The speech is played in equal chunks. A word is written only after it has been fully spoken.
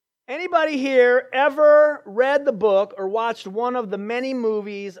Anybody here ever read the book or watched one of the many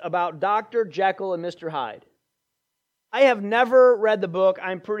movies about Dr. Jekyll and Mr. Hyde? I have never read the book,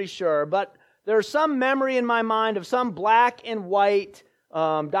 I'm pretty sure, but there's some memory in my mind of some black and white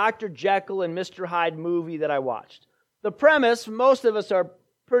Dr. Jekyll and Mr. Hyde movie that I watched. The premise, most of us are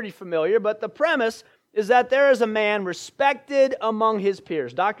pretty familiar, but the premise is that there is a man respected among his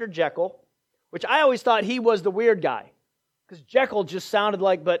peers, Dr. Jekyll, which I always thought he was the weird guy, because Jekyll just sounded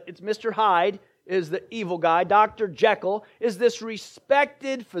like, but it's Mr. Hyde is the evil guy. Dr. Jekyll is this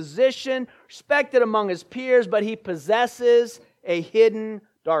respected physician, respected among his peers, but he possesses a hidden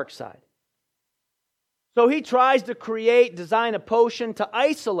dark side. So he tries to design a potion to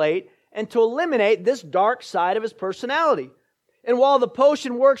isolate and to eliminate this dark side of his personality. And while the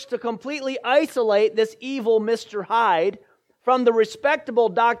potion works to completely isolate this evil Mr. Hyde from the respectable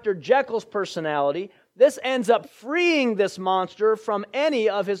Dr. Jekyll's personality, this ends up freeing this monster from any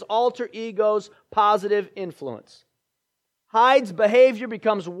of his alter ego's positive influence. Hyde's behavior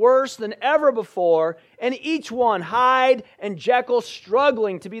becomes worse than ever before, and each one, Hyde and Jekyll,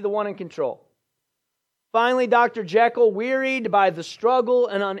 struggling to be the one in control. Finally, Dr. Jekyll, wearied by the struggle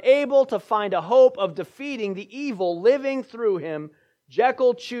and unable to find a hope of defeating the evil living through him,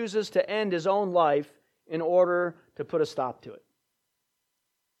 Jekyll chooses to end his own life in order to put a stop to it.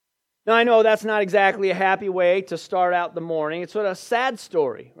 Now, I know that's not exactly a happy way to start out the morning. It's sort of a sad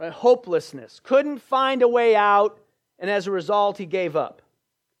story, right? Hopelessness. Couldn't find a way out, and as a result, he gave up.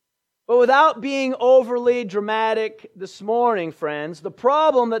 But without being overly dramatic this morning, friends, the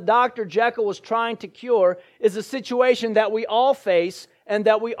problem that Dr. Jekyll was trying to cure is a situation that we all face and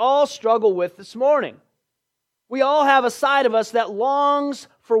that we all struggle with this morning. We all have a side of us that longs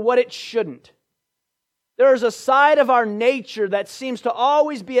for what it shouldn't. There is a side of our nature that seems to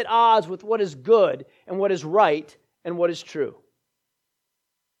always be at odds with what is good and what is right and what is true.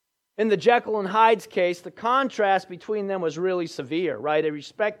 In the Jekyll and Hyde's case, the contrast between them was really severe, right? A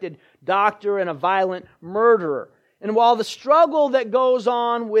respected doctor and a violent murderer. And while the struggle that goes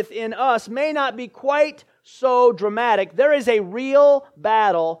on within us may not be quite so dramatic, there is a real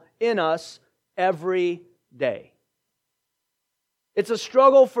battle in us every day. It's a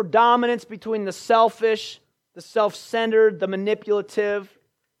struggle for dominance between the selfish, the self-centered, the manipulative,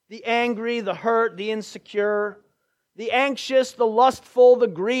 the angry, the hurt, the insecure, the anxious, the lustful, the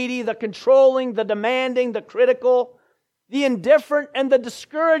greedy, the controlling, the demanding, the critical, the indifferent, and the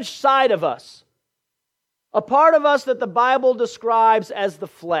discouraged side of us. A part of us that the Bible describes as the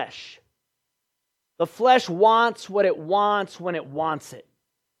flesh. The flesh wants what it wants when it wants it.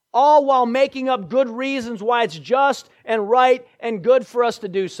 All while making up good reasons why it's just and right and good for us to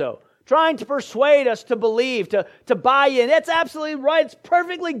do so. Trying to persuade us to believe, to buy in. It's absolutely right. It's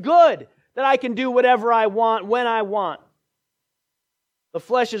perfectly good that I can do whatever I want, when I want. The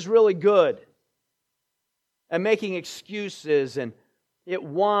flesh is really good at making excuses, and it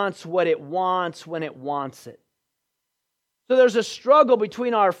wants what it wants when it wants it. So there's a struggle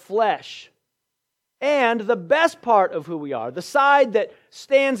between our flesh and the best part of who we are, the side that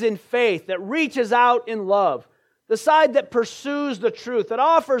stands in faith, that reaches out in love, the side that pursues the truth, that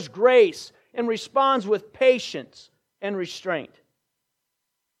offers grace and responds with patience and restraint.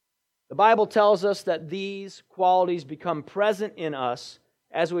 The Bible tells us that these qualities become present in us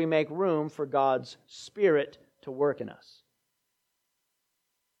as we make room for God's Spirit to work in us.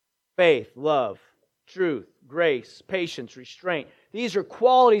 Faith, love, truth, grace, patience, restraint. These are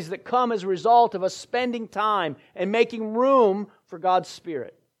qualities that come as a result of us spending time and making room for God's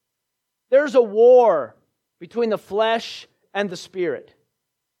Spirit. There's a war between the flesh and the Spirit.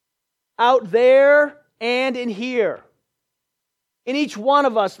 Out there and in here. In each one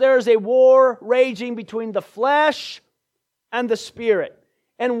of us, there is a war raging between the flesh and the Spirit.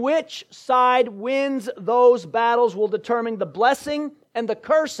 And which side wins those battles will determine the blessing and the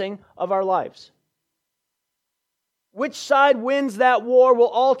cursing of our lives. Which side wins that war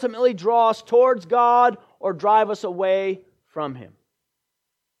will ultimately draw us towards God or drive us away from Him.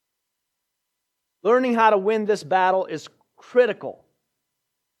 Learning how to win this battle is critical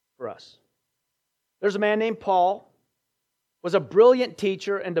for us. There's a man named Paul, was a brilliant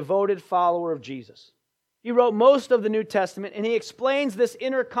teacher and devoted follower of Jesus. He wrote most of the New Testament, and he explains this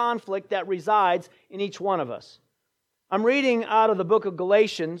inner conflict that resides in each one of us. I'm reading out of the book of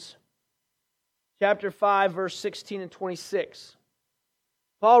Galatians, chapter 5, verse 16 and 26.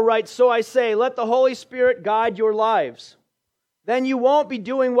 Paul writes, "So I say, let the Holy Spirit guide your lives. Then you won't be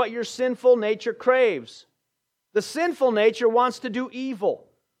doing what your sinful nature craves. The sinful nature wants to do evil,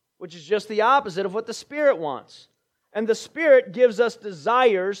 which is just the opposite of what the Spirit wants. And the Spirit gives us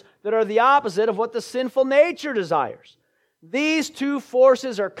desires that are the opposite of what the sinful nature desires. These two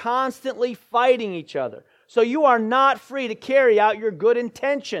forces are constantly fighting each other. So you are not free to carry out your good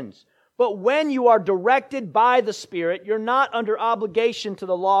intentions. But when you are directed by the Spirit, you're not under obligation to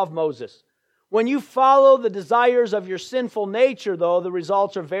the law of Moses. When you follow the desires of your sinful nature, though, the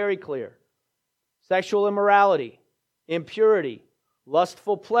results are very clear. Sexual immorality, impurity,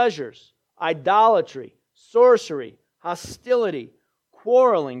 lustful pleasures, idolatry, sorcery, hostility,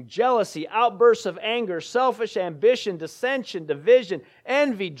 quarreling, jealousy, outbursts of anger, selfish ambition, dissension, division,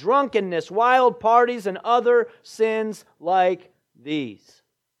 envy, drunkenness, wild parties, and other sins like these.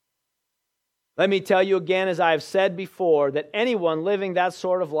 Let me tell you again, as I have said before, that anyone living that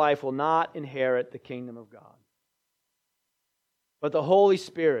sort of life will not inherit the kingdom of God. But the Holy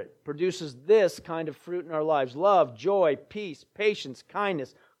Spirit produces this kind of fruit in our lives: love, joy, peace, patience,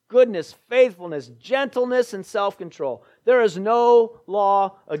 kindness, goodness, faithfulness, gentleness, and self-control. There is no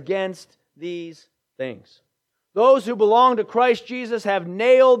law against these things. Those who belong to Christ Jesus have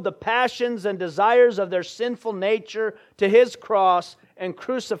nailed the passions and desires of their sinful nature to His cross and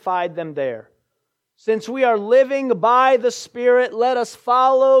crucified them there. Since we are living by the Spirit, let us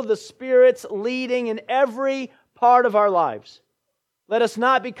follow the Spirit's leading in every part of our lives. Let us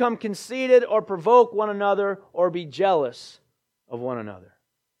not become conceited or provoke one another or be jealous of one another.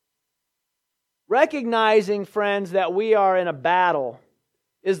 Recognizing, friends, that we are in a battle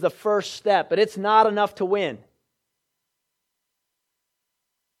is the first step, but it's not enough to win.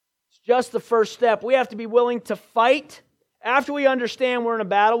 It's just the first step. We have to be willing to fight. After we understand we're in a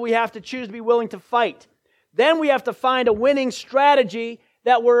battle, we have to choose to be willing to fight. Then we have to find a winning strategy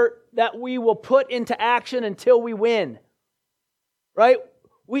that we will put into action until we win. Right?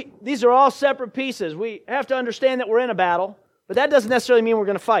 These are all separate pieces. We have to understand that we're in a battle, but that doesn't necessarily mean we're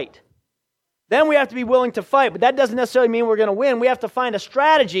going to fight. Then we have to be willing to fight, but that doesn't necessarily mean we're going to win. We have to find a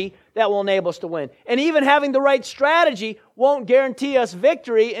strategy that will enable us to win. And even having the right strategy won't guarantee us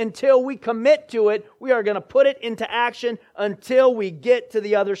victory until we commit to it. We are going to put it into action until we get to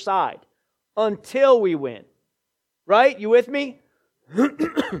the other side, until we win. Right? You with me?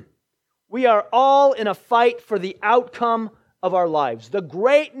 We are all in a fight for the outcome of our lives. The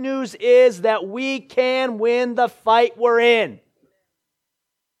great news is that we can win the fight we're in.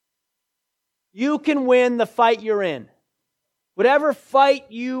 You can win the fight you're in. Whatever fight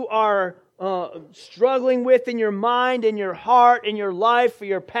you are struggling with in your mind, in your heart, in your life, for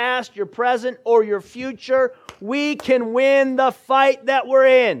your past, your present, or your future, we can win the fight that we're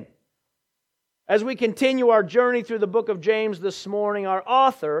in. As we continue our journey through the book of James this morning, our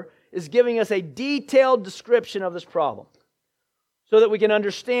author is giving us a detailed description of this problem so that we can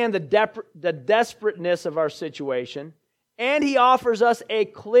understand the desperateness of our situation, and he offers us a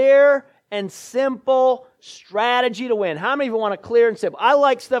clear and simple strategy to win. How many of you want a clear and simple? I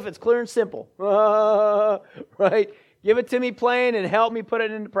like stuff that's clear and simple. Right? Give it to me plain and help me put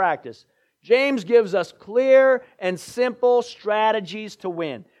it into practice. James gives us clear and simple strategies to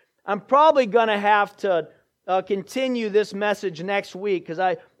win. I'm probably going to have to continue this message next week because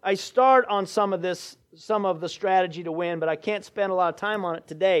I start on some of the strategy to win, but I can't spend a lot of time on it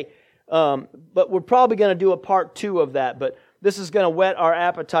today. But we're probably going to do a part 2 of that. But this is going to whet our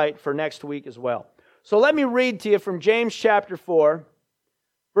appetite for next week as well. So let me read to you from James chapter 4,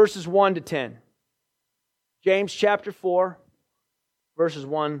 verses 1 to 10. James chapter 4, verses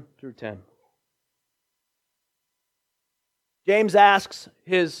 1 through 10. James asks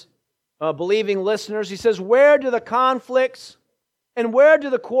his believing listeners, he says, "Where do the conflicts and where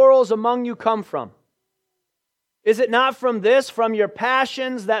do the quarrels among you come from? Is it not from your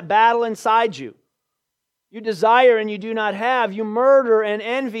passions that battle inside you? You desire and you do not have. You murder and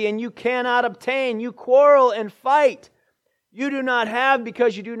envy and you cannot obtain. You quarrel and fight. You do not have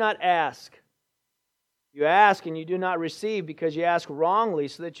because you do not ask. You ask and you do not receive because you ask wrongly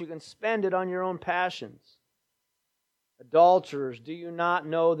so that you can spend it on your own passions. Adulterers, do you not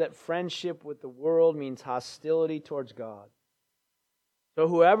know that friendship with the world means hostility towards God? So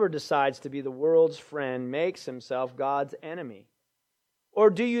whoever decides to be the world's friend makes himself God's enemy. Or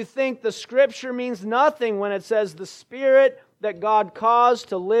do you think the Scripture means nothing when it says the Spirit that God caused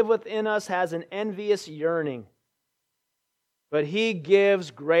to live within us has an envious yearning? But He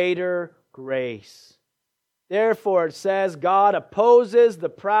gives greater grace. Therefore it says, God opposes the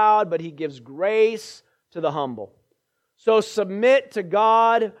proud, but He gives grace to the humble. So submit to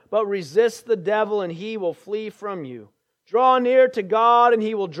God, but resist the devil, and he will flee from you. Draw near to God, and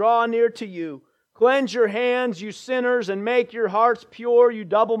He will draw near to you. Cleanse your hands, you sinners, and make your hearts pure, you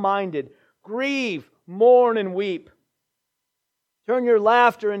double-minded. Grieve, mourn, and weep. Turn your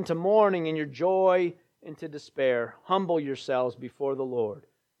laughter into mourning and your joy into despair. Humble yourselves before the Lord,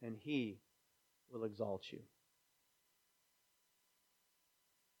 and He will exalt you."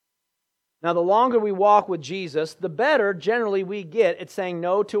 Now, the longer we walk with Jesus, the better generally we get at saying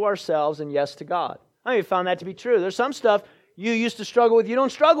no to ourselves and yes to God. I found that to be true. There's some stuff you used to struggle with, you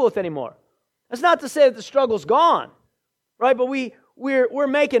don't struggle with anymore. That's not to say that the struggle's gone, right? But we're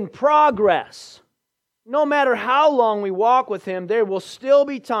making progress. No matter how long we walk with Him, there will still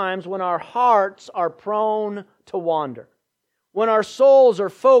be times when our hearts are prone to wander, when our souls are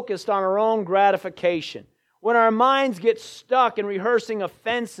focused on our own gratification, when our minds get stuck in rehearsing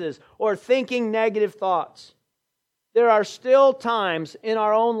offenses or thinking negative thoughts. There are still times in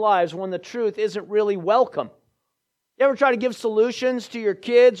our own lives when the truth isn't really welcome. You ever try to give solutions to your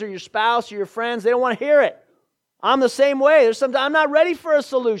kids or your spouse or your friends? They don't want to hear it. I'm the same way. There's sometimes I'm not ready for a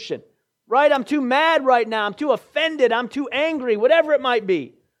solution, right? I'm too mad right now. I'm too offended. I'm too angry, whatever it might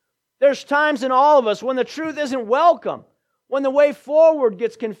be. There's times in all of us when the truth isn't welcome, when the way forward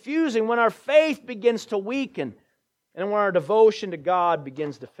gets confusing, when our faith begins to weaken, and when our devotion to God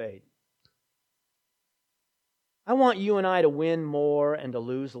begins to fade. I want you and I to win more and to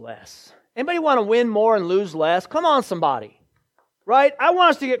lose less. Anybody want to win more and lose less? Come on, somebody. Right? I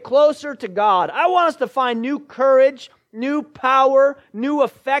want us to get closer to God. I want us to find new courage, new power, new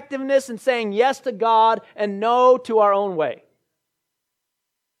effectiveness in saying yes to God and no to our own way.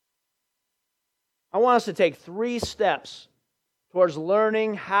 I want us to take 3 steps towards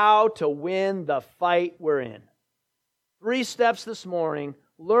learning how to win the fight we're in. 3 steps this morning,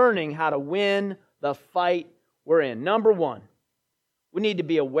 learning how to win the fight we're in. Number 1, we need to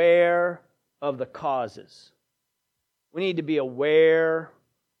be aware of the causes. We need to be aware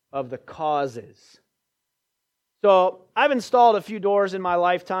of the causes. So, I've installed a few doors in my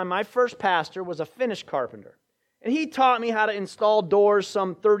lifetime. My first pastor was a Finnish carpenter, and he taught me how to install doors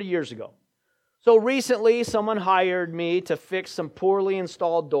some 30 years ago. So recently, someone hired me to fix some poorly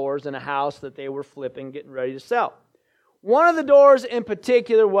installed doors in a house that they were flipping, getting ready to sell. One of the doors in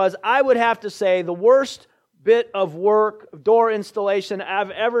particular was, I would have to say, the worst bit of work, door installation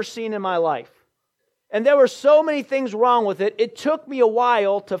I've ever seen in my life. And there were so many things wrong with it, it took me a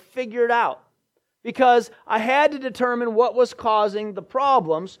while to figure it out. Because I had to determine what was causing the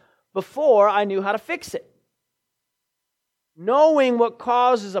problems before I knew how to fix it. Knowing what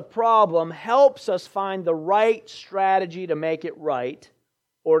causes a problem helps us find the right strategy to make it right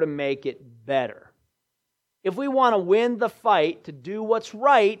or to make it better. If we want to win the fight, to do what's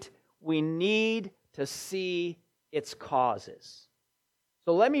right, we need to see its causes.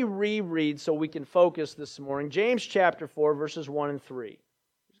 So let me reread so we can focus this morning. James chapter 4, verses 1 and 3. I'm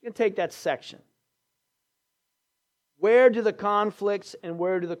just going to take that section. Where do the conflicts and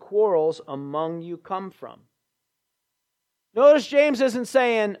where do the quarrels among you come from? Notice James isn't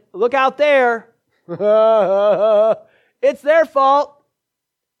saying, look out there. It's their fault.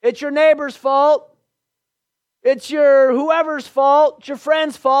 It's your neighbor's fault. It's your whoever's fault. It's your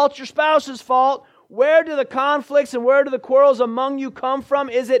friend's fault. It's your spouse's fault. Where do the conflicts and where do the quarrels among you come from?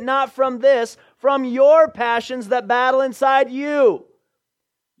 Is it not from this, from your passions that battle inside you?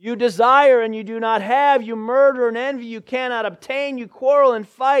 You desire and you do not have. You murder and envy. You cannot obtain. You quarrel and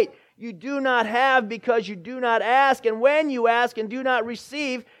fight. You do not have because you do not ask. And when you ask and do not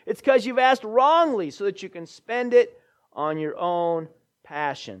receive, it's because you've asked wrongly so that you can spend it on your own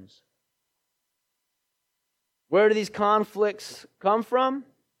passions. Where do these conflicts come from?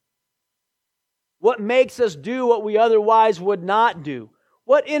 What makes us do what we otherwise would not do?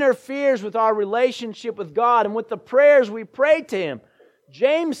 What interferes with our relationship with God and with the prayers we pray to Him?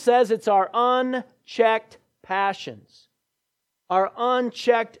 James says it's our unchecked passions, our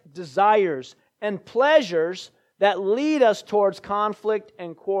unchecked desires and pleasures that lead us towards conflict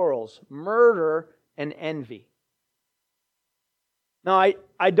and quarrels, murder and envy. Now,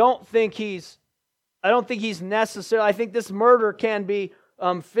 I don't think he's necessary. I think this murder can be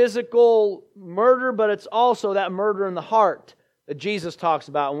physical murder, but it's also that murder in the heart that Jesus talks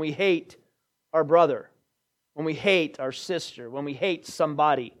about when we hate our brother, when we hate our sister, when we hate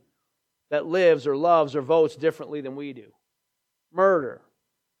somebody that lives or loves or votes differently than we do. Murder,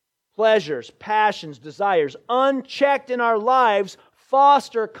 pleasures, passions, desires, unchecked in our lives,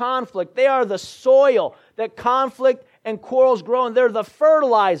 foster conflict. They are the soil that conflict and quarrels grow in. They're the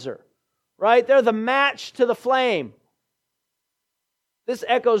fertilizer, right? They're the match to the flame. This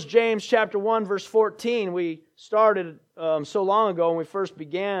echoes James chapter 1, verse 14. We started so long ago when we first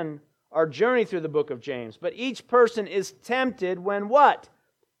began our journey through the book of James. But each person is tempted when what?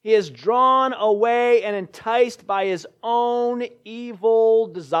 He is drawn away and enticed by his own evil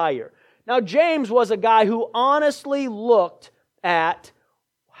desire. Now, James was a guy who honestly looked at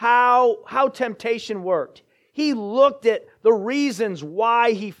how temptation worked. He looked at the reasons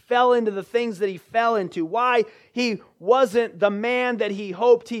why he fell into the things that he fell into, why he wasn't the man that he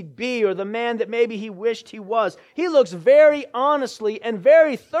hoped he'd be or the man that maybe he wished he was. He looks very honestly and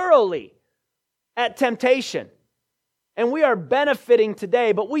very thoroughly at temptation. And we are benefiting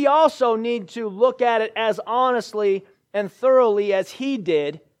today, but we also need to look at it as honestly and thoroughly as he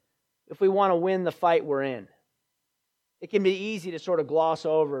did if we want to win the fight we're in. It can be easy to sort of gloss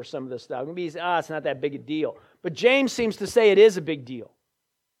over some of this stuff. It can be easy, it's not that big a deal. But James seems to say it is a big deal.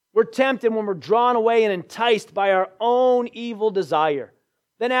 We're tempted when we're drawn away and enticed by our own evil desire.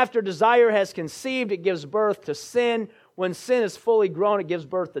 Then after desire has conceived, it gives birth to sin. When sin is fully grown, it gives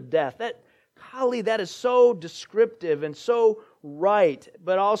birth to death. That is so descriptive and so right,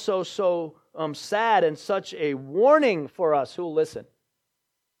 but also so sad and such a warning for us who listen.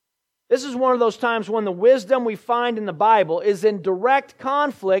 This is one of those times when the wisdom we find in the Bible is in direct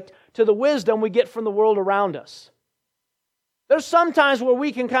conflict to the wisdom we get from the world around us. There's some times where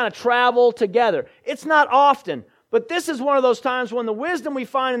we can kind of travel together. It's not often, but this is one of those times when the wisdom we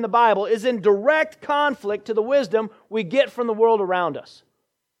find in the Bible is in direct conflict to the wisdom we get from the world around us.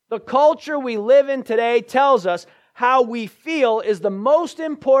 The culture we live in today tells us how we feel is the most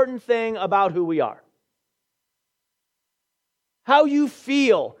important thing about who we are. How you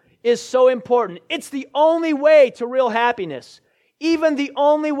feel is so important. It's the only way to real happiness. Even the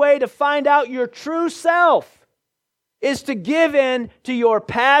only way to find out your true self is to give in to your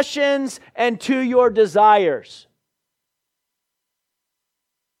passions and to your desires.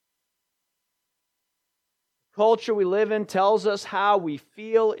 The culture we live in tells us how we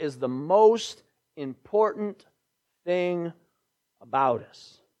feel is the most important thing about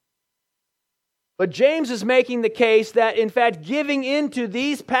us. But James is making the case that, in fact, giving into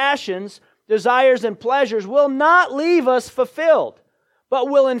these passions, desires, and pleasures will not leave us fulfilled, but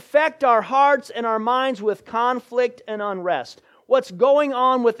will infect our hearts and our minds with conflict and unrest. What's going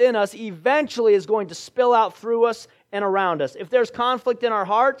on within us eventually is going to spill out through us and around us. If there's conflict in our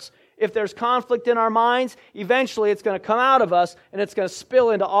hearts, if there's conflict in our minds, eventually it's going to come out of us and it's going to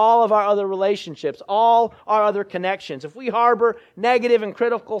spill into all of our other relationships, all our other connections. If we harbor negative and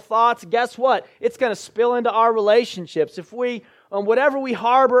critical thoughts, guess what? It's going to spill into our relationships. If we, whatever we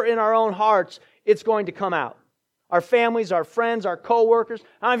harbor in our own hearts, it's going to come out. Our families, our friends, our coworkers.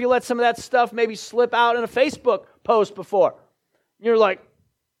 How many of you let some of that stuff maybe slip out in a Facebook post before? You're like,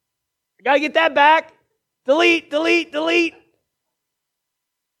 I got to get that back. Delete, delete, delete.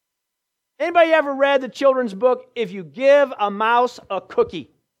 Anybody ever read the children's book, If You Give a Mouse a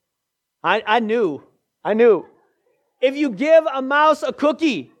Cookie? I knew. If you give a mouse a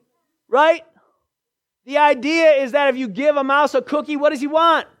cookie, right? The idea is that if you give a mouse a cookie, what does he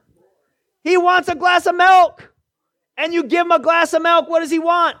want? He wants a glass of milk. And you give him a glass of milk, what does he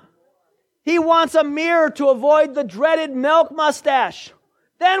want? He wants a mirror to avoid the dreaded milk mustache.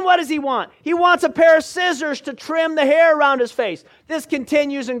 Then what does he want? He wants a pair of scissors to trim the hair around his face. This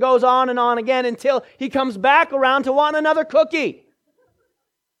continues and goes on and on again until he comes back around to want another cookie.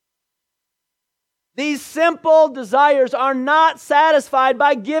 These simple desires are not satisfied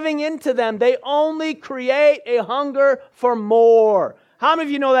by giving into them. They only create a hunger for more. How many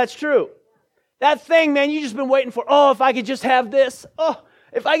of you know that's true? That thing, man, you've just been waiting for. Oh, if I could just have this. Oh,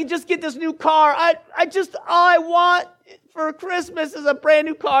 if I could just get this new car. All I want for Christmas is a brand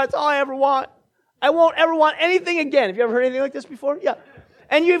new car. It's all I ever want. I won't ever want anything again. Have you ever heard anything like this before? Yeah.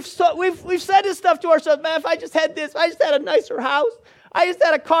 And we've said this stuff to ourselves, man, if I just had this, if I just had a nicer house, I just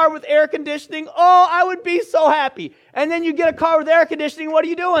had a car with air conditioning, oh, I would be so happy. And then you get a car with air conditioning, what are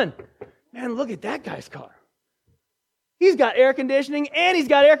you doing? Man, look at that guy's car. He's got air conditioning and he's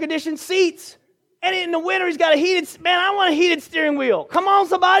got air-conditioned seats. And in the winter, he's got I want a heated steering wheel. Come on,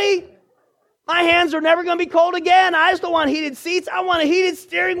 somebody. My hands are never going to be cold again. I just don't want heated seats. I want a heated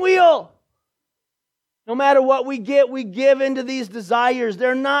steering wheel. No matter what we get, we give into these desires.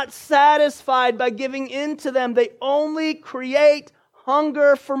 They're not satisfied by giving into them. They only create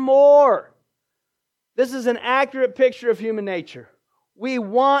hunger for more. This is an accurate picture of human nature. We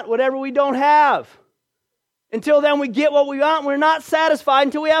want whatever we don't have. Until then, we get what we want. We're not satisfied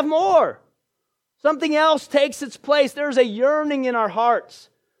until we have more. Something else takes its place. There's a yearning in our hearts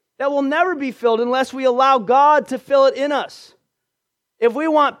that will never be filled unless we allow God to fill it in us. If we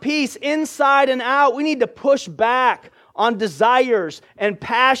want peace inside and out, we need to push back on desires and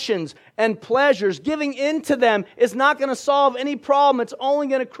passions and pleasures. Giving into them is not going to solve any problem. It's only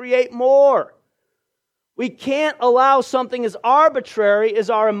going to create more. We can't allow something as arbitrary as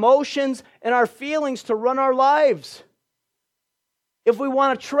our emotions and our feelings to run our lives. If we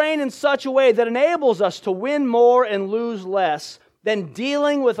want to train in such a way that enables us to win more and lose less, then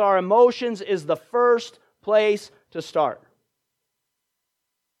dealing with our emotions is the first place to start.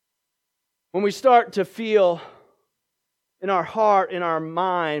 When we start to feel in our heart, in our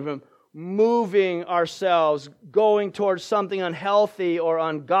mind, moving ourselves, going towards something unhealthy or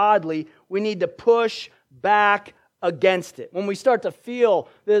ungodly, we need to push back against it. When we start to feel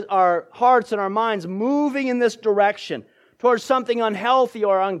our hearts and our minds moving in this direction, towards something unhealthy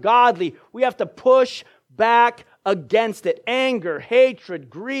or ungodly, we have to push back against it. Anger, hatred,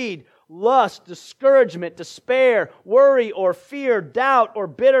 greed, lust, discouragement, despair, worry or fear, doubt or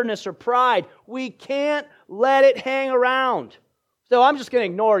bitterness or pride. We can't let it hang around. So I'm just going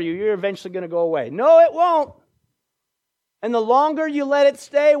to ignore you. You're eventually going to go away. No, it won't. And the longer you let it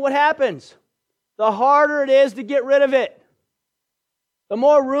stay, what happens? The harder it is to get rid of it. The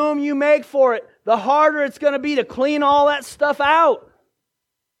more room you make for it, the harder it's going to be to clean all that stuff out.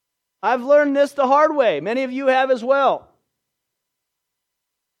 I've learned this the hard way. Many of you have as well.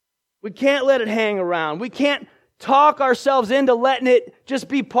 We can't let it hang around. We can't talk ourselves into letting it just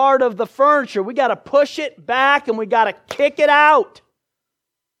be part of the furniture. We got to push it back and we got to kick it out.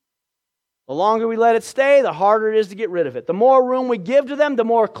 The longer we let it stay, the harder it is to get rid of it. The more room we give to them, the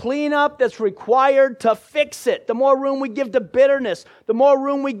more cleanup that's required to fix it. The more room we give to bitterness, the more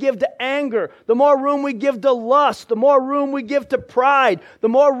room we give to anger, the more room we give to lust, the more room we give to pride, the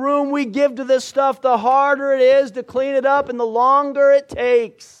more room we give to this stuff, the harder it is to clean it up and the longer it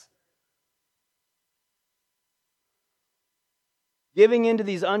takes. Giving into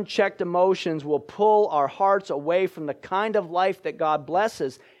these unchecked emotions will pull our hearts away from the kind of life that God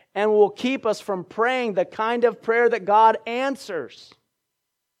blesses and will keep us from praying the kind of prayer that God answers.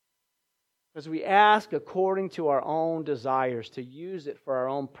 Because we ask according to our own desires, to use it for our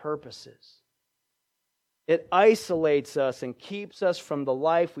own purposes. It isolates us and keeps us from the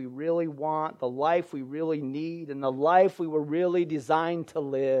life we really want, the life we really need, and the life we were really designed to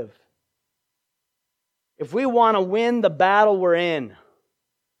live. If we want to win the battle we're in,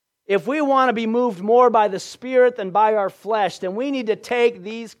 if we want to be moved more by the Spirit than by our flesh, then we need to take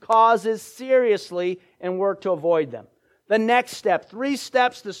these causes seriously and work to avoid them. The next step, 3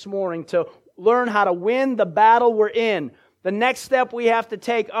 steps this morning to learn how to win the battle we're in. The next step we have to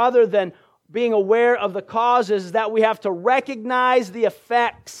take, other than being aware of the causes, is that we have to recognize the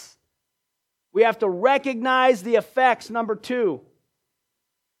effects. We have to recognize the effects. Number 2.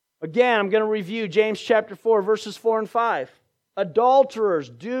 Again, I'm going to review James chapter 4, verses 4 and 5. Adulterers,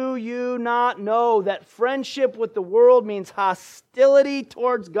 do you not know that friendship with the world means hostility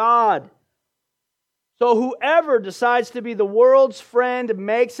towards God? So whoever decides to be the world's friend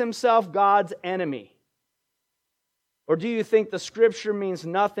makes himself God's enemy. Or do you think the Scripture means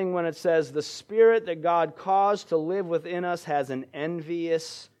nothing when it says the Spirit that God caused to live within us has an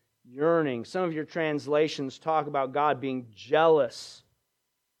envious yearning? Some of your translations talk about God being jealous.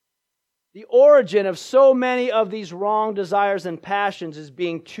 The origin of so many of these wrong desires and passions is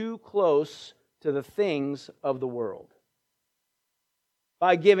being too close to the things of the world.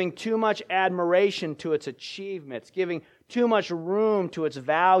 By giving too much admiration to its achievements, giving too much room to its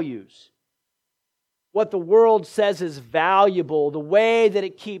values. What the world says is valuable, the way that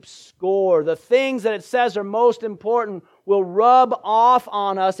it keeps score, the things that it says are most important will rub off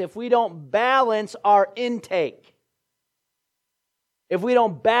on us if we don't balance our intake. If we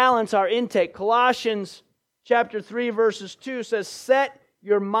don't balance our intake. Colossians chapter 3 verses 2 says, set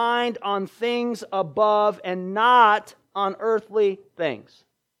your mind on things above and not on earthly things.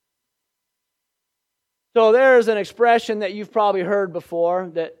 So there's an expression that you've probably heard before,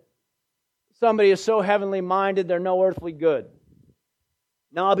 that somebody is so heavenly minded they're no earthly good.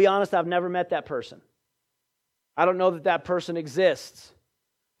 Now, I'll be honest, I've never met that person. I don't know that that person exists.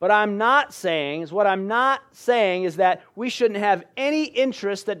 What I'm not saying is that we shouldn't have any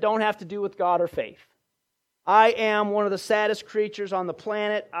interests that don't have to do with God or faith. I am one of the saddest creatures on the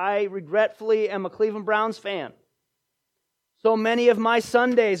planet. I regretfully am a Cleveland Browns fan. So many of my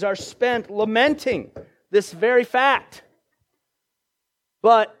Sundays are spent lamenting this very fact.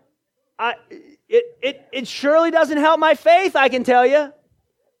 But it surely doesn't help my faith, I can tell you.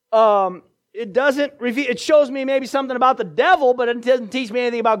 It doesn't reveal. It shows me maybe something about the devil, but it doesn't teach me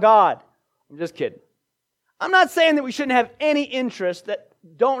anything about God. I'm just kidding. I'm not saying that we shouldn't have any interests that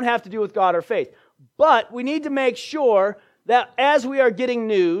don't have to do with God or faith. But we need to make sure that as we are getting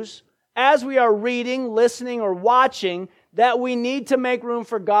news, as we are reading, listening, or watching, that we need to make room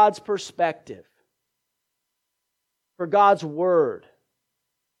for God's perspective, for God's Word,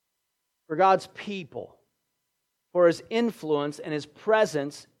 for God's people, for His influence and His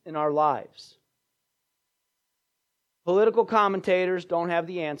presence in our lives. Political commentators don't have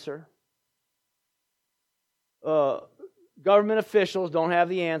the answer. Government officials don't have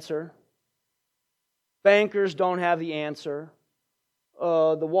the answer. Bankers don't have the answer.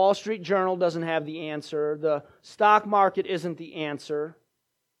 The Wall Street Journal doesn't have the answer. The stock market isn't the answer.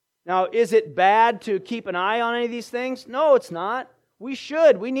 Now, is it bad to keep an eye on any of these things? No, it's not. We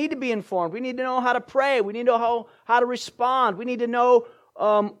should. We need to be informed. We need to know how to pray. We need to know how to respond. We need to know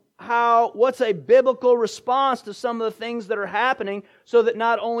what's a biblical response to some of the things that are happening, so that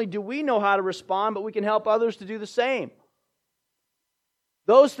not only do we know how to respond, but we can help others to do the same.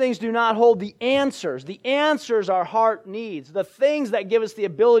 Those things do not hold the answers. The answers our heart needs. The things that give us the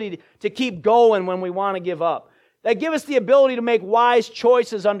ability to keep going when we want to give up. That give us the ability to make wise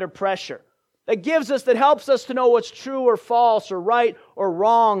choices under pressure. That helps us to know what's true or false or right or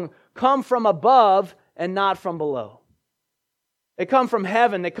wrong, come from above and not from below. They come from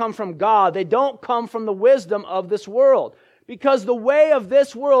heaven. They come from God. They don't come from the wisdom of this world. Because the way of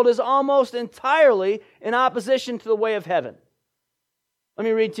this world is almost entirely in opposition to the way of heaven. Let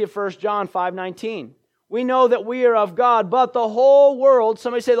me read to you 1 John 5:19. We know that we are of God, but the whole world,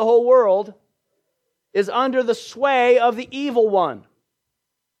 somebody say the whole world, is under the sway of the evil one.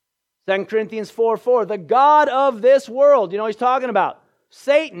 2 Corinthians 4:4. The God of this world, you know what he's talking about.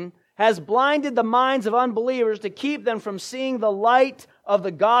 Satan has blinded the minds of unbelievers to keep them from seeing the light of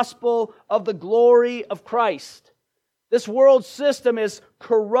the gospel of the glory of Christ. This world system is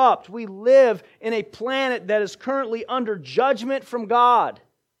corrupt. We live in a planet that is currently under judgment from God.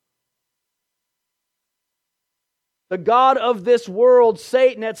 The God of this world,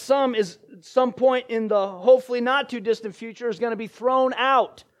 Satan, at some point in the hopefully not too distant future, is going to be thrown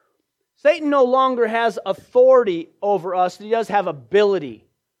out. Satan no longer has authority over us. He does have ability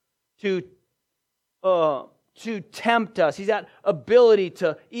to tempt us. He's got ability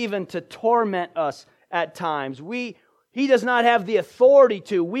to even to torment us at times. He does not have the authority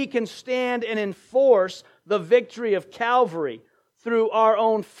to. We can stand and enforce the victory of Calvary through our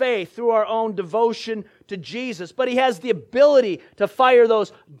own faith, through our own devotion to Jesus. But he has the ability to fire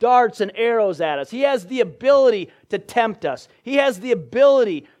those darts and arrows at us. He has the ability to tempt us. He has the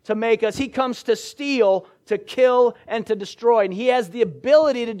ability to make us. He comes to steal, to kill, and to destroy. And he has the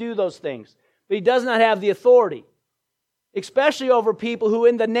ability to do those things. But he does not have the authority. Especially over people who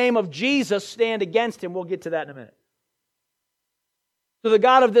in the name of Jesus stand against him. We'll get to that in a minute. So the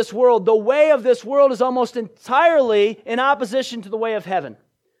God of this world, the way of this world is almost entirely in opposition to the way of heaven.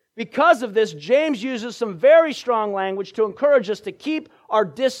 Because of this, James uses some very strong language to encourage us to keep our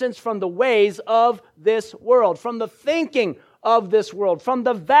distance from the ways of this world, from the thinking of this world, from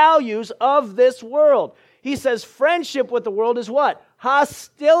the values of this world. He says friendship with the world is what?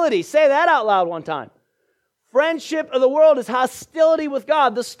 Hostility. Say that out loud one time. Friendship of the world is hostility with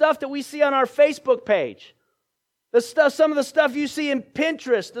God. The stuff that we see on our Facebook page. Some of the stuff you see in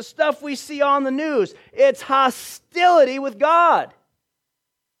Pinterest, the stuff we see on the news, it's hostility with God.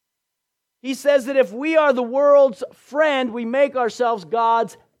 He says that if we are the world's friend, we make ourselves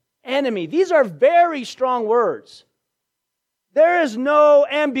God's enemy. These are very strong words. There is no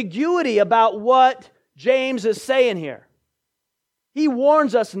ambiguity about what James is saying here. He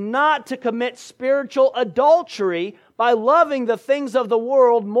warns us not to commit spiritual adultery by loving the things of the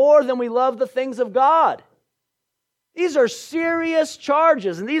world more than we love the things of God. These are serious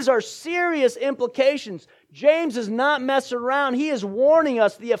charges, and these are serious implications. James is not messing around. He is warning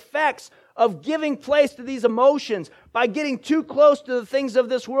us the effects of giving place to these emotions by getting too close to the things of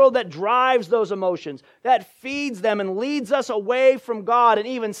this world that drives those emotions, that feeds them and leads us away from God and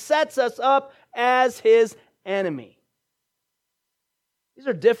even sets us up as His enemy. These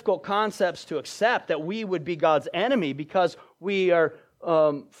are difficult concepts to accept, that we would be God's enemy because we are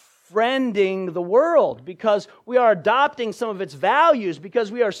friending the world, because we are adopting some of its values,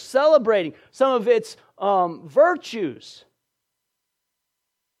 because we are celebrating some of its virtues.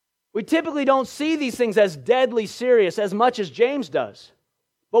 We typically don't see these things as deadly serious as much as James does.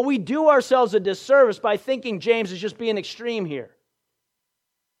 But we do ourselves a disservice by thinking James is just being extreme here.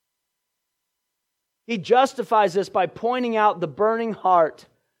 He justifies this by pointing out the burning heart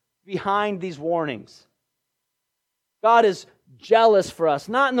behind these warnings. God is jealous for us,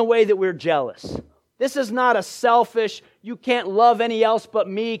 not in the way that we're jealous. This is not a selfish, you can't love any else but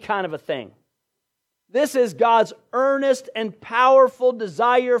me kind of a thing. This is God's earnest and powerful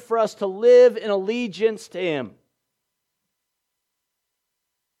desire for us to live in allegiance to Him.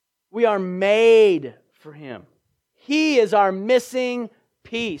 We are made for Him. He is our missing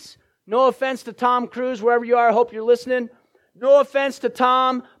piece. No offense to Tom Cruise, wherever you are, I hope you're listening. No offense to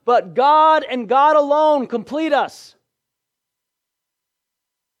Tom, but God and God alone complete us.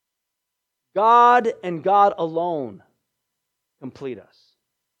 God and God alone complete us.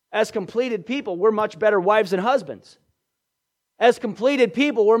 As completed people, we're much better wives and husbands. As completed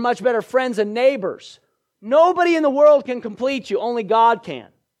people, we're much better friends and neighbors. Nobody in the world can complete you. Only God can.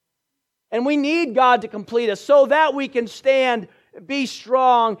 And we need God to complete us so that we can stand, be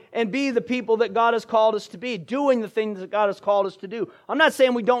strong, and be the people that God has called us to be, doing the things that God has called us to do. I'm not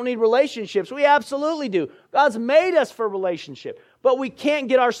saying we don't need relationships. We absolutely do. God's made us for relationship. But we can't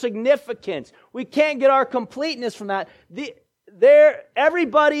get our significance. We can't get our completeness from that.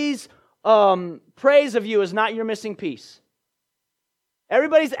 Everybody's praise of you is not your missing piece.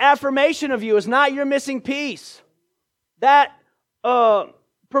 Everybody's affirmation of you is not your missing piece. That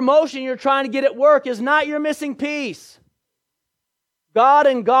promotion you're trying to get at work is not your missing piece. God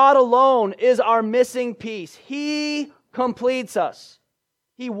and God alone is our missing piece. He completes us.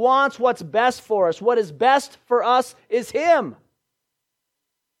 He wants what's best for us. What is best for us is Him.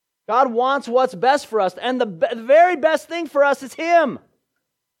 God wants what's best for us, and the very best thing for us is Him.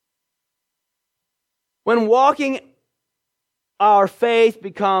 When walking, our faith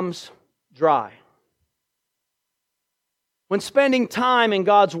becomes dry. When spending time in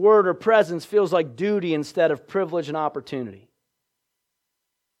God's Word or presence feels like duty instead of privilege and opportunity.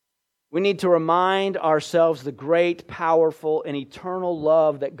 We need to remind ourselves the great, powerful, and eternal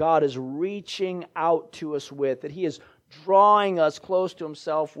love that God is reaching out to us with, that He is drawing us close to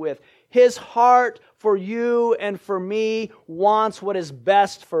Himself with. His heart for you and for me wants what is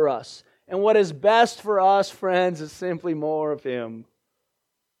best for us. And what is best for us, friends, is simply more of Him.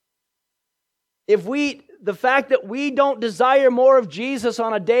 The fact that we don't desire more of Jesus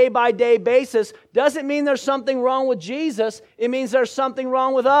on a day-by-day basis doesn't mean there's something wrong with Jesus. It means there's something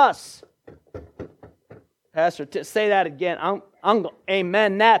wrong with us. Pastor, say that again.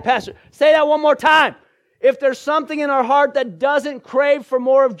 Amen that. Pastor, say that one more time. If there's something in our heart that doesn't crave for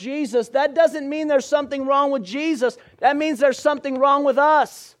more of Jesus, that doesn't mean there's something wrong with Jesus. That means there's something wrong with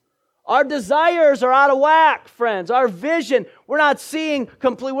us. Our desires are out of whack, friends. Our vision, we're not seeing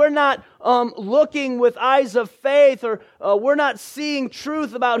complete. We're not looking with eyes of faith, or we're not seeing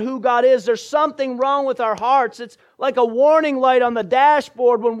truth about who God is. There's something wrong with our hearts. It's like a warning light on the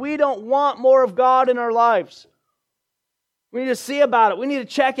dashboard when we don't want more of God in our lives. We need to see about it. We need to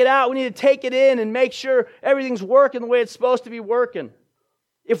check it out. We need to take it in and make sure everything's working the way it's supposed to be working.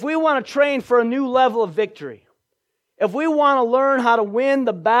 If we want to train for a new level of victory, if we want to learn how to win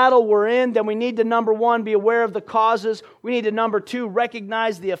the battle we're in, then we need to, number one, be aware of the causes. We need to, number two,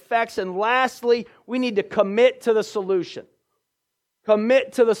 recognize the effects. And lastly, we need to commit to the solution.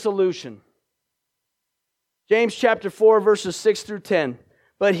 Commit to the solution. James chapter 4, verses 6 through 10.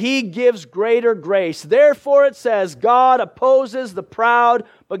 But He gives greater grace. Therefore it says, God opposes the proud,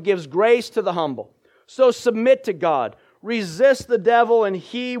 but gives grace to the humble. So submit to God. Resist the devil, and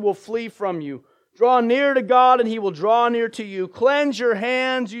he will flee from you. Draw near to God, and He will draw near to you. Cleanse your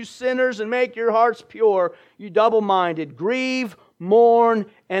hands, you sinners, and make your hearts pure, you double-minded. Grieve, mourn,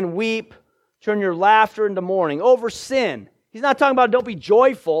 and weep. Turn your laughter into mourning. Over sin. He's not talking about don't be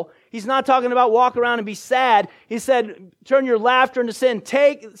joyful. He's not talking about walk around and be sad. He said, turn your laughter into sin.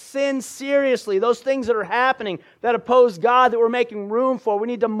 Take sin seriously. Those things that are happening that oppose God, that we're making room for. We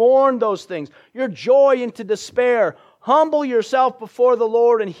need to mourn those things. Your joy into despair. Humble yourself before the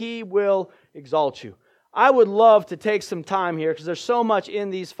Lord, and He will exalt you. I would love to take some time here because there's so much in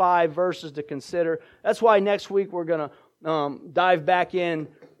these 5 verses to consider. That's why next week we're going to dive back in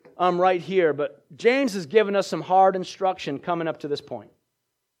right here. But James has given us some hard instruction coming up to this point.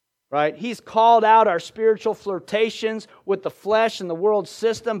 Right? He's called out our spiritual flirtations with the flesh and the world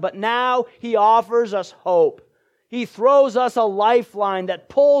system, but now he offers us hope. He throws us a lifeline that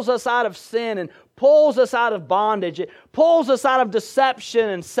pulls us out of sin and pulls us out of bondage. It pulls us out of deception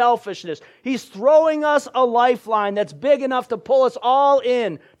and selfishness. He's throwing us a lifeline that's big enough to pull us all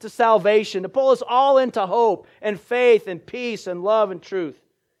in to salvation, to pull us all into hope and faith and peace and love and truth.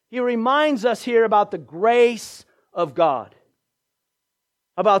 He reminds us here about the grace of God.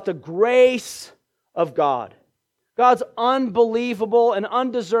 About the grace of God. God's unbelievable and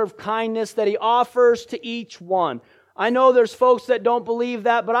undeserved kindness that He offers to each one. I know there's folks that don't believe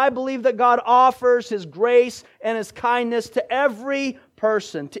that, but I believe that God offers His grace and His kindness to every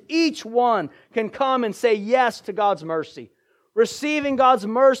person. To each one can come and say yes to God's mercy. Receiving God's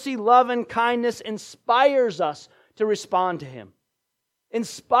mercy, love, and kindness inspires us to respond to Him.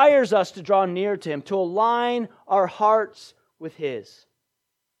 Inspires us to draw near to Him, to align our hearts with His.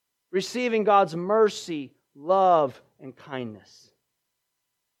 Receiving God's mercy, love, and kindness.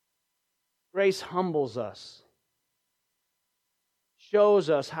 Grace humbles us. Shows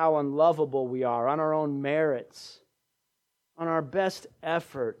us how unlovable we are on our own merits, on our best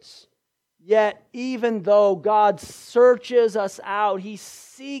efforts. Yet, even though God searches us out, He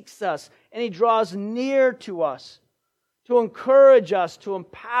seeks us and He draws near to us to encourage us, to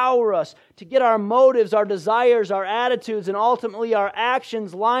empower us, to get our motives, our desires, our attitudes, and ultimately our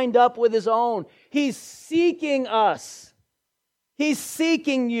actions lined up with His own. He's seeking us. He's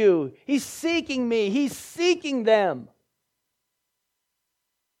seeking you. He's seeking me. He's seeking them.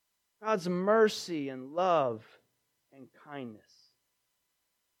 God's mercy and love and kindness.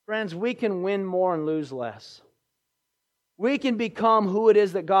 Friends, we can win more and lose less. We can become who it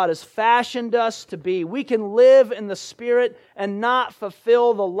is that God has fashioned us to be. We can live in the Spirit and not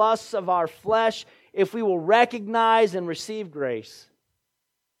fulfill the lusts of our flesh if we will recognize and receive grace.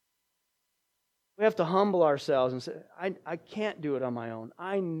 We have to humble ourselves and say, I can't do it on my own.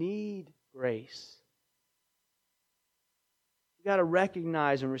 I need grace. We've got to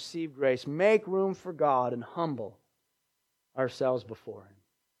recognize and receive grace. Make room for God and humble ourselves before Him.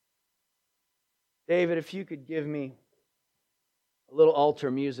 David, if you could give me a little altar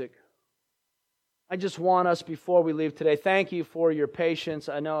music. I just want us, before we leave today, thank you for your patience.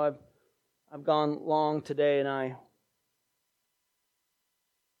 I know I've gone long today, and I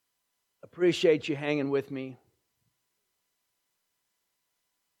appreciate you hanging with me.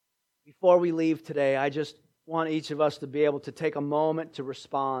 Before we leave today, I just want each of us to be able to take a moment to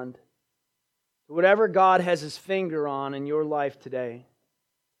respond to whatever God has His finger on in your life today.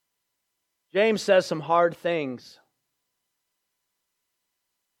 James says some hard things.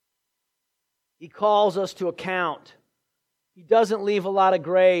 He calls us to account. He doesn't leave a lot of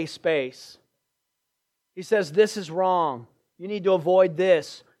gray space. He says, this is wrong. You need to avoid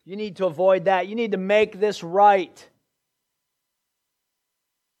this. You need to avoid that. You need to make this right.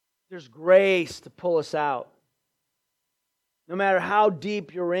 There's grace to pull us out. No matter how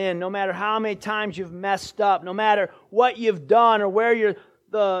deep you're in, no matter how many times you've messed up, no matter what you've done or where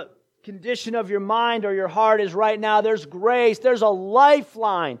the condition of your mind or your heart is right now, there's grace. There's a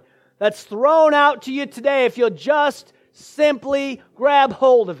lifeline that's thrown out to you today if you'll just simply grab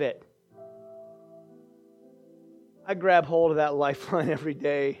hold of it. I grab hold of that lifeline every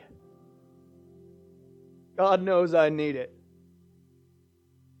day. God knows I need it.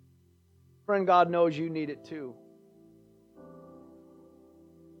 Friend, God knows you need it too.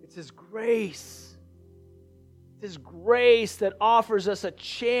 It's His grace. It's His grace that offers us a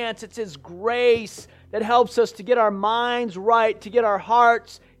chance. It's His grace that helps us to get our minds right, to get our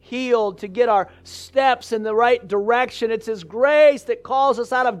hearts healed, to get our steps in the right direction. It's His grace that calls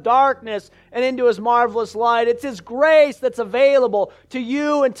us out of darkness and into His marvelous light. It's His grace that's available to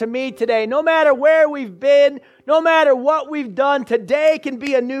you and to me today. No matter where we've been, no matter what we've done, today can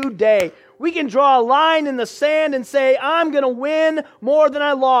be a new day. We can draw a line in the sand and say, I'm going to win more than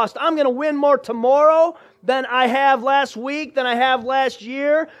I lost. I'm going to win more tomorrow than I have last week, than I have last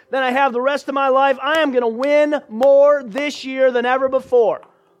year, than I have the rest of my life. I am going to win more this year than ever before.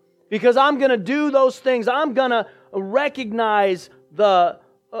 Because I'm going to do those things. I'm going to recognize the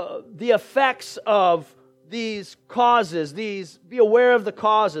effects of these causes. Be aware of the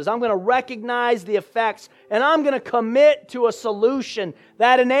causes. I'm going to recognize the effects. And I'm going to commit to a solution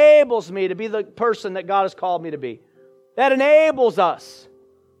that enables me to be the person that God has called me to be. That enables us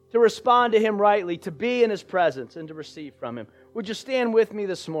to respond to Him rightly, to be in His presence, and to receive from Him. Would you stand with me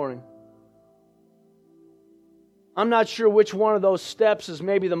this morning? I'm not sure which one of those steps is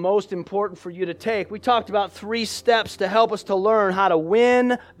maybe the most important for you to take. We talked about 3 steps to help us to learn how to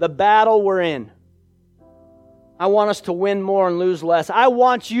win the battle we're in. I want us to win more and lose less. I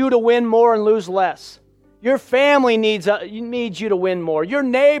want you to win more and lose less. Your family needs you to win more. Your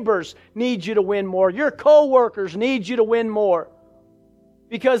neighbors need you to win more. Your co-workers need you to win more.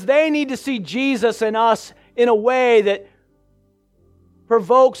 Because they need to see Jesus in us in a way that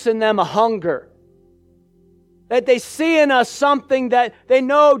provokes in them a hunger. That they see in us something that they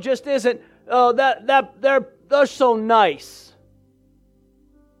know just isn't, they're so nice.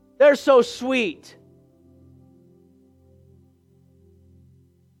 They're so sweet.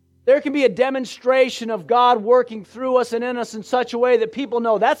 There can be a demonstration of God working through us and in us in such a way that people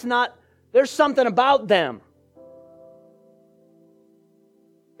know there's something about them.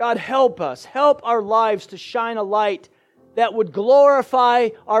 God, help us. Help our lives to shine a light that would glorify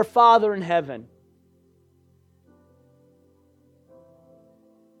our Father in heaven.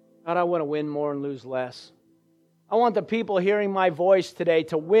 God, I want to win more and lose less. I want the people hearing my voice today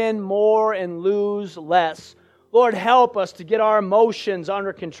to win more and lose less. Lord, help us to get our emotions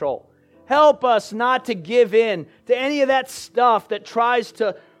under control. Help us not to give in to any of that stuff that tries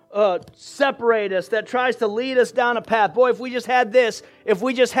to separate us, that tries to lead us down a path. Boy, if we just had this, if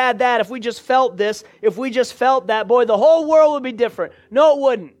we just had that, if we just felt this, if we just felt that, boy, the whole world would be different. No, it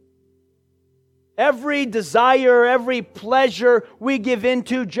wouldn't. Every desire, every pleasure we give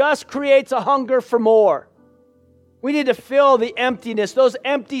into just creates a hunger for more. We need to fill the emptiness, those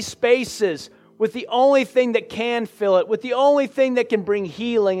empty spaces, with the only thing that can fill it, with the only thing that can bring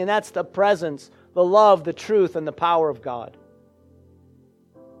healing, and that's the presence, the love, the truth, and the power of God.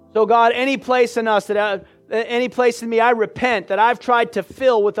 So God, any place in us, any place in me, I repent that I've tried to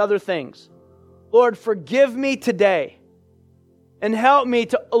fill with other things. Lord, forgive me today and help me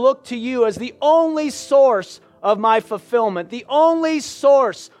to look to You as the only source of my fulfillment, the only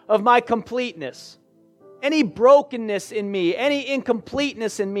source of my completeness. Any brokenness in me, any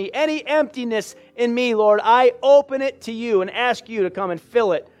incompleteness in me, any emptiness in me, Lord, I open it to You and ask You to come and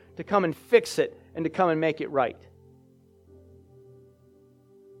fill it, to come and fix it, and to come and make it right.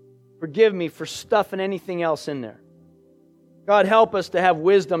 Forgive me for stuffing anything else in there. God, help us to have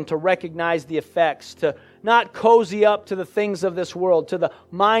wisdom to recognize the effects, to not cozy up to the things of this world, to the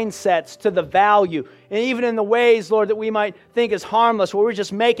mindsets, to the value, and even in the ways, Lord, that we might think is harmless, where we're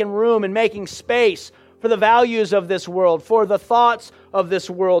just making room and making space for the values of this world, for the thoughts of this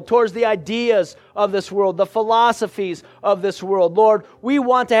world, towards the ideas of this world, the philosophies of this world. Lord, we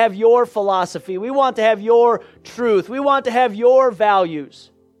want to have Your philosophy. We want to have Your truth. We want to have Your values.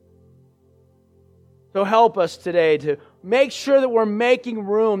 So help us today to make sure that we're making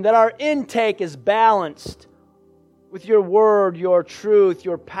room, that our intake is balanced with Your Word, Your truth,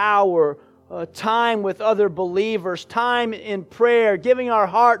 Your power, time with other believers, time in prayer, giving our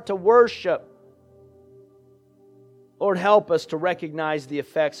heart to worship. Lord, help us to recognize the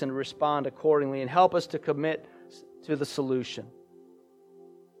effects and respond accordingly, and help us to commit to the solution.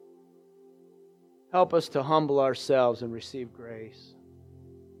 Help us to humble ourselves and receive grace.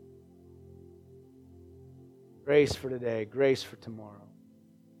 Grace for today, grace for tomorrow.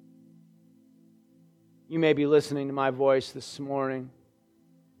 You may be listening to my voice this morning.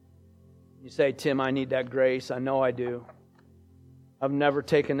 You say, Tim, I need that grace. I know I do. I've never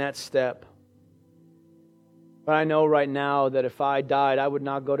taken that step. But I know right now that if I died, I would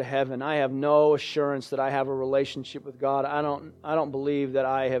not go to heaven. I have no assurance that I have a relationship with God. I don't believe that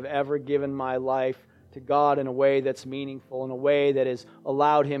I have ever given my life to God in a way that's meaningful, in a way that has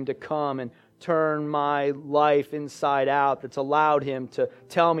allowed Him to come and turn my life inside out, that's allowed Him to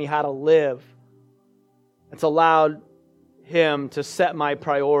tell me how to live, that's allowed Him to set my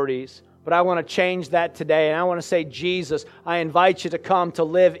priorities. But I want to change that today, and I want to say, Jesus, I invite You to come to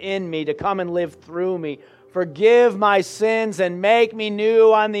live in me, to come and live through me. Forgive my sins and make me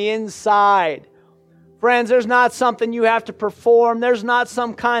new on the inside. Friends, there's not something you have to perform. There's not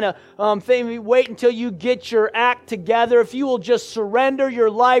some kind of thing. Wait until you get your act together. If you will just surrender your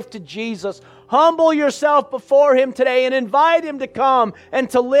life to Jesus, humble yourself before Him today and invite Him to come and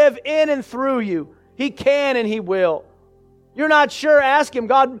to live in and through you. He can and He will. You're not sure? Ask Him,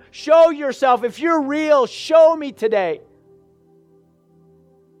 God, show Yourself. If You're real, show me today.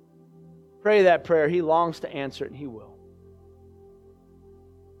 Pray that prayer. He longs to answer it, and He will.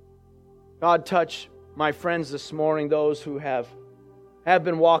 God, touch my friends this morning, those who have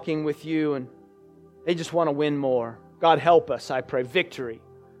been walking with You, and they just want to win more. God, help us, I pray. Victory.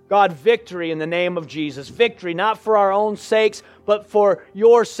 God, victory in the name of Jesus. Victory, not for our own sakes, but for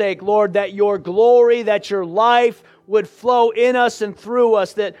Your sake, Lord, that Your glory, that Your life would flow in us and through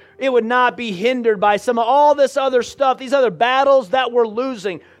us, that it would not be hindered by some of all this other stuff, these other battles that we're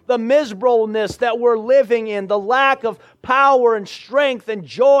losing, the miserableness that we're living in, the lack of power and strength and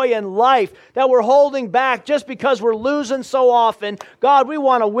joy and life that we're holding back just because we're losing so often. God, we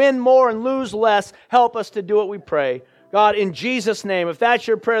want to win more and lose less. Help us to do it, we pray. God, in Jesus' name, if that's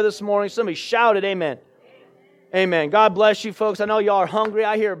your prayer this morning, somebody shout it, amen. Amen. God bless you, folks. I know y'all are hungry.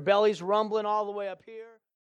 I hear bellies rumbling all the way up here.